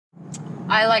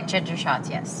I like ginger shots,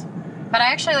 yes. But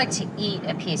I actually like to eat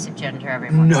a piece of ginger every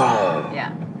morning. No.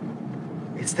 Yeah.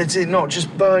 Does it not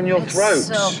just burn your throat? It's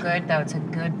so good, though. It's a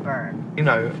good burn. You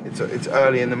know, it's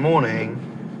early in the morning.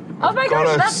 Oh my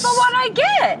gosh, that's the one I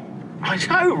get! I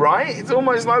know, right? It's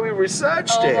almost like we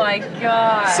researched it. Oh my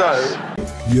gosh. So,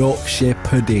 Yorkshire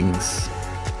puddings.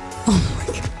 Oh my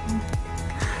God.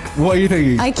 What are you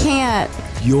thinking? I can't.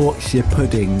 Yorkshire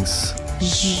puddings.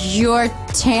 Your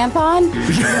tampon?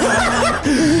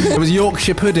 It was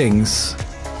Yorkshire puddings.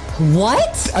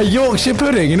 What? A Yorkshire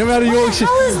pudding. You never had a Yorkshire?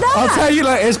 What the hell is that? I'll tell you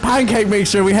later. It's pancake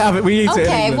mixture. We have it. We eat it.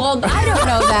 Okay, well, I don't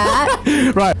know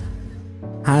that. Right.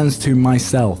 Hands to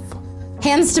myself.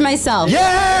 Hands to myself.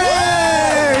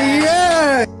 Yeah!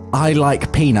 Yeah! I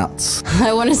like peanuts.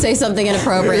 I want to say something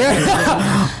inappropriate.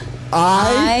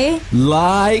 I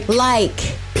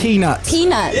like peanuts.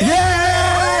 Peanuts.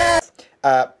 Yeah!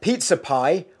 Pizza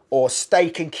pie or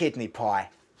steak and kidney pie?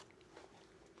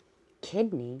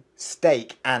 Kidney?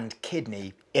 Steak and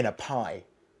kidney in a pie.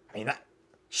 I mean,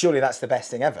 surely that's the best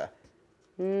thing ever.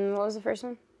 What was the first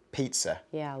one? Pizza.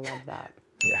 Yeah, I love that.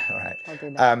 Yeah, all right. I'll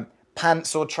do that.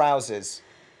 Pants or trousers?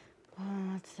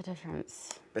 What's the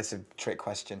difference? It's a trick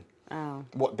question. Oh.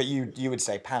 What? But you would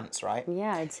say pants, right?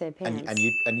 Yeah, I'd say pants. And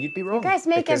you'd be wrong. You guys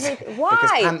make everything. Why?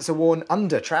 Because pants are worn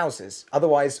under trousers.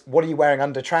 Otherwise, what are you wearing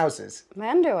under trousers? My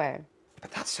underwear.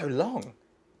 But that's so long.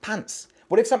 Pants.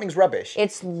 What if something's rubbish?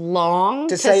 It's long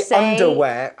to say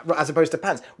underwear as opposed to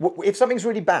pants. If something's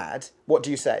really bad, what do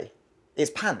you say?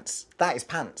 It's pants. That is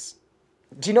pants.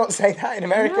 Do you not say that in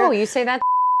America? No, you say that.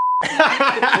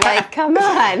 Like, come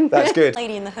on. That's good.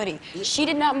 Lady in the hoodie. She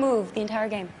did not move the entire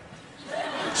game.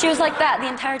 She was like that the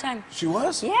entire time. She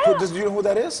was? Yeah. Do you know who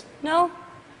that is? No.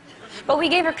 But we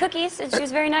gave her cookies, and she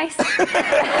was very nice.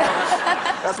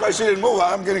 That's why she didn't move.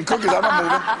 I'm getting cookies. I'm not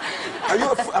moving. Are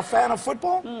you a fan of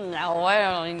football? No,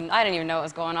 I didn't even know what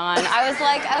was going on. I was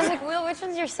like, Will, which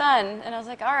one's your son? And I was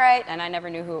like, all right. And I never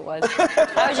knew who it was.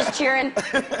 I was just cheering.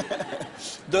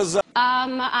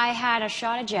 I had a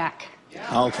shot of Jack. Okay,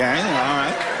 all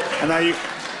right. And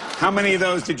how many of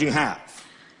those did you have?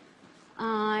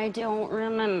 I don't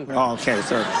remember. Oh, okay,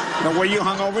 so now, were you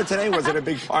hungover today? Was it a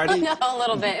big party? No, a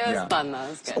little bit. It was fun, though. It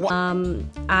was good.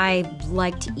 I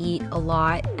like to eat a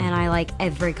lot, and I like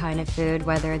every kind of food,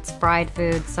 whether it's fried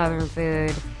food, southern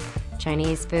food,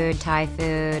 Chinese food, Thai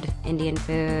food, Indian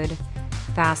food,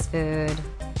 fast food,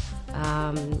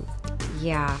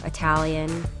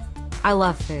 Italian. I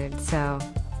love food, so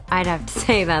I'd have to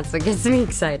say that's what gets me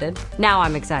excited. Now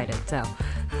I'm excited, so.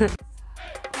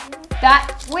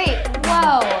 Wait,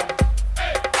 whoa.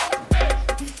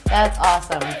 That's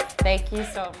awesome. Thank you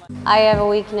so much. I have a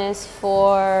weakness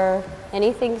for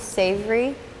anything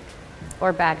savory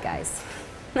or bad guys.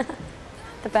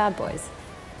 The bad boys.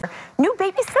 New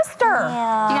baby sister.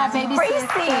 Yeah. You got baby Crazy.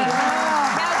 sister.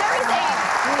 Now there is a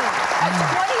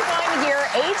 29-year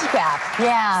age gap.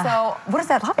 Yeah. So what is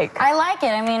that like? I like it.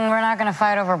 I mean, we're not going to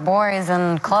fight over boys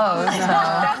and clothes. So.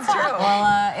 That's true.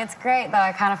 Well, it's great, though.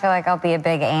 I kind of feel like I'll be a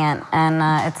big aunt, and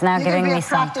it's now giving me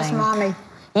something. Practice mommy.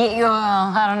 Well,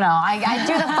 I don't know. I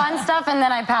do the fun stuff, and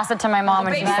then I pass it to my mom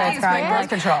when she starts crying. Birth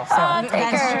control. So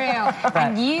That's true.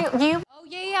 And you. Oh,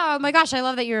 yeah. Oh, my gosh. I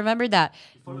love that you remembered that.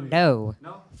 No.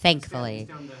 Thankfully.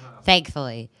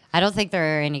 Thankfully. I don't think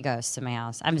there are any ghosts in my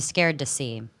house. I'm scared to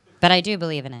see. But I do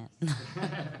believe in it.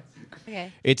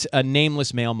 Okay. It's a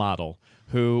nameless male model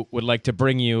who would like to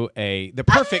bring you the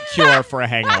perfect cure for a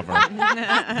hangover.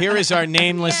 Here is our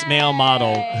nameless male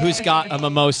model who's got a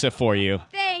mimosa for you.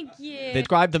 Thank you.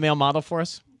 Describe the male model for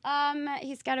us.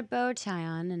 He's got a bow tie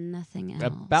on and nothing else.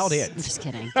 About it. I'm just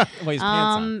kidding. Well, his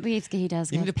pants on. He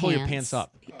does. You need to pull your pants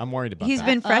up. I'm worried about that. He's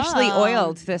been freshly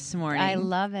oiled this morning. I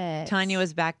love it. Tanya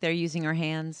was back there using her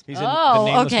hands. He's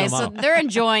okay. So they're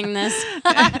enjoying this.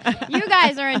 You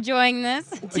guys are enjoying this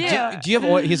too. Do you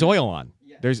have his oil on?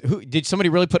 Did somebody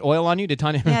really put oil on you? Did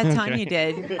Tanya? Yeah, Tanya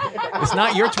did. It's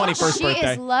not your 21st birthday. She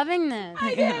is loving this.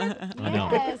 I know.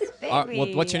 Yes, baby.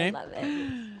 Well, what's your name? I love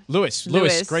it.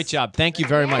 Lewis, great job. Thank you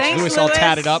very much. Thanks, Lewis, all Lewis.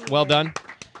 tatted up. Well done.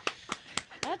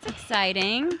 That's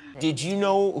exciting. Did you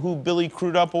know who Billy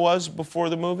Crudup was before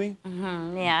the movie?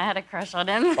 Yeah, I had a crush on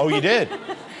him. Oh, you did?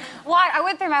 Well, I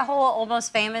went through my whole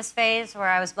Almost Famous phase where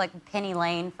I was like Penny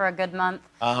Lane for a good month.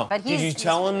 Oh. But Did you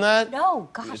tell him that? No,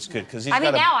 gosh. It's good because he's I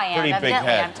mean, got now a I am. pretty big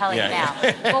Evidently, head. I'm telling you now.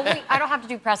 Well, I don't have to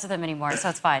do press with him anymore, so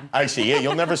it's fine. I see. Yeah,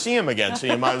 you'll never see him again, so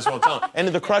you might as well tell him. And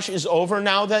the crush is over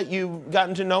now that you've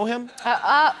gotten to know him?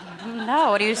 No,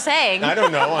 what are you saying? I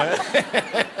don't know.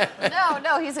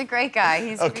 No, he's a great guy.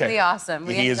 He's really awesome.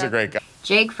 He is a great guy.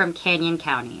 Jake from Canyon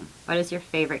County. What is your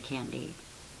favorite candy?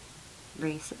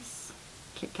 Reese's?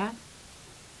 Kit Kat?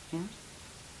 Yeah.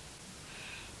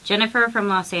 Jennifer from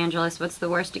Los Angeles, what's the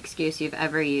worst excuse you've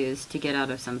ever used to get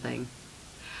out of something?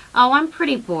 Oh, I'm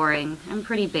pretty boring. I'm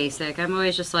pretty basic. I'm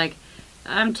always just like,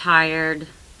 I'm tired.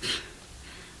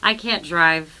 I can't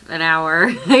drive an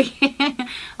hour.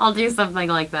 I'll do something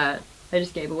like that. I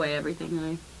just gave away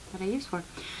everything that I used for.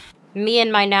 Me in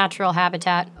my natural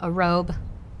habitat, a robe,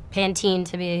 Pantene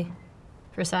to be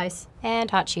precise, and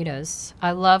hot Cheetos.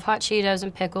 I love hot Cheetos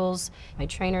and pickles. My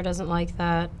trainer doesn't like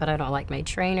that, but I don't like my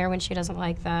trainer when she doesn't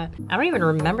like that. I don't even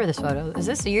remember this photo. Is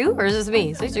this you or is this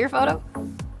me? Is this your photo?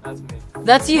 That's me.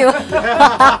 That's you.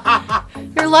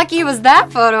 You're lucky it was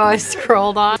that photo I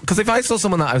scrolled on. Because if I saw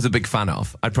someone that I was a big fan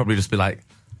of, I'd probably just be like,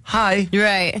 hi.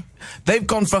 Right. They've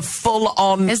gone for full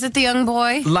on. Is it the young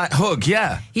boy? Like hug,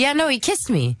 yeah. Yeah, no, he kissed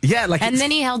me. Yeah, like. And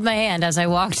then he held my hand as I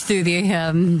walked through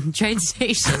the train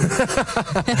station.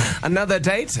 And now they're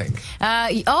dating.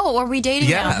 Oh, are we dating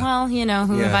Yeah. now? Well, you know,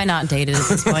 who have I not dated at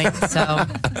this point? So.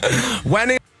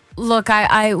 Look,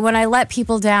 I when I let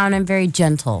people down, I'm very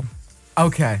gentle.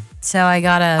 Okay. So I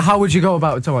gotta. How would you go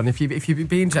about it, Dawn? If you're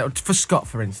being gentle, for Scott,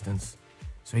 for instance.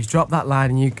 So he's dropped that line,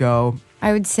 and you go.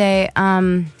 I would say,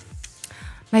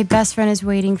 my best friend is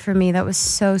waiting for me. That was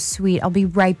so sweet. I'll be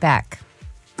right back.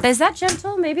 Is that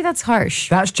gentle? Maybe that's harsh.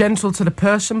 That's gentle to the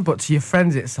person, but to your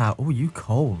friends, it's like, oh, you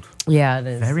cold. Yeah, it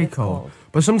is. Very cold.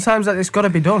 But sometimes it's got to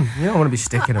be done. You don't want to be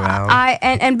sticking around.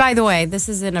 And by the way, this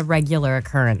isn't a regular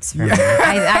occurrence for me.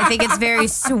 I think it's very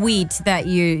sweet that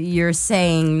you're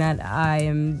saying that I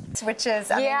am. Which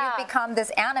is, I mean, you've become this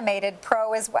animated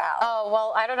pro as well. Oh,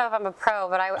 well, I don't know if I'm a pro,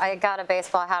 but I got a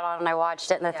baseball hat on and I watched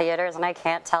it in the theaters, and I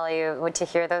can't tell you, to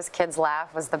hear those kids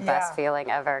laugh was the best feeling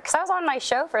ever. Because I was on my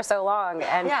show for so long,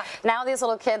 and now these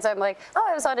little kids, I'm like, oh,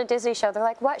 I was on a Disney show. They're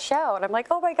like, what show? And I'm like,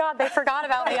 oh my God, they forgot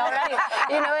about me already.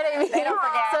 You know what I mean?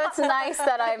 So it's nice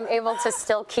that I'm able to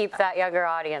still keep that younger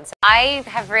audience. I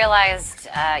have realized,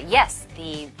 yes,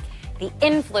 the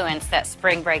influence that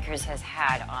Spring Breakers has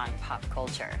had on pop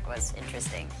culture was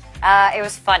interesting. It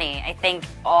was funny. I think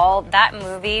that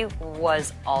movie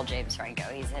was all James Franco.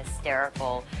 He's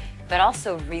hysterical, but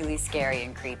also really scary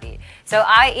and creepy. So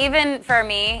even for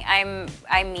me,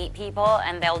 I meet people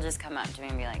and they'll just come up to me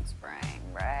and be like, Spring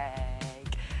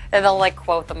Break. And they'll like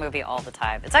quote the movie all the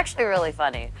time. It's actually really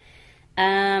funny.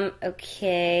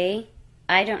 Okay.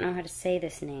 I don't know how to say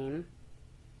this name,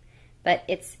 but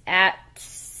it's at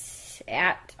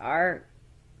our,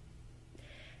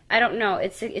 I don't know.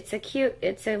 It's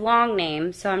a long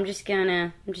name, so I'm just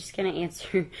gonna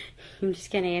answer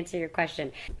your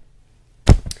question.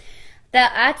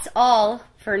 That's all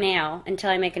for now until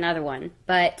I make another one.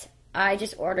 But I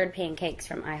just ordered pancakes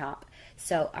from IHOP,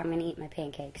 so I'm gonna eat my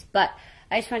pancakes. But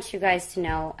I just want you guys to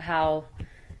know how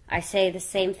I say the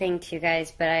same thing to you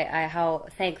guys, but how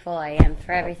thankful I am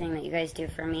for everything that you guys do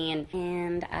for me,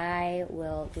 and I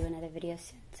will do another video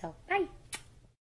soon. So bye.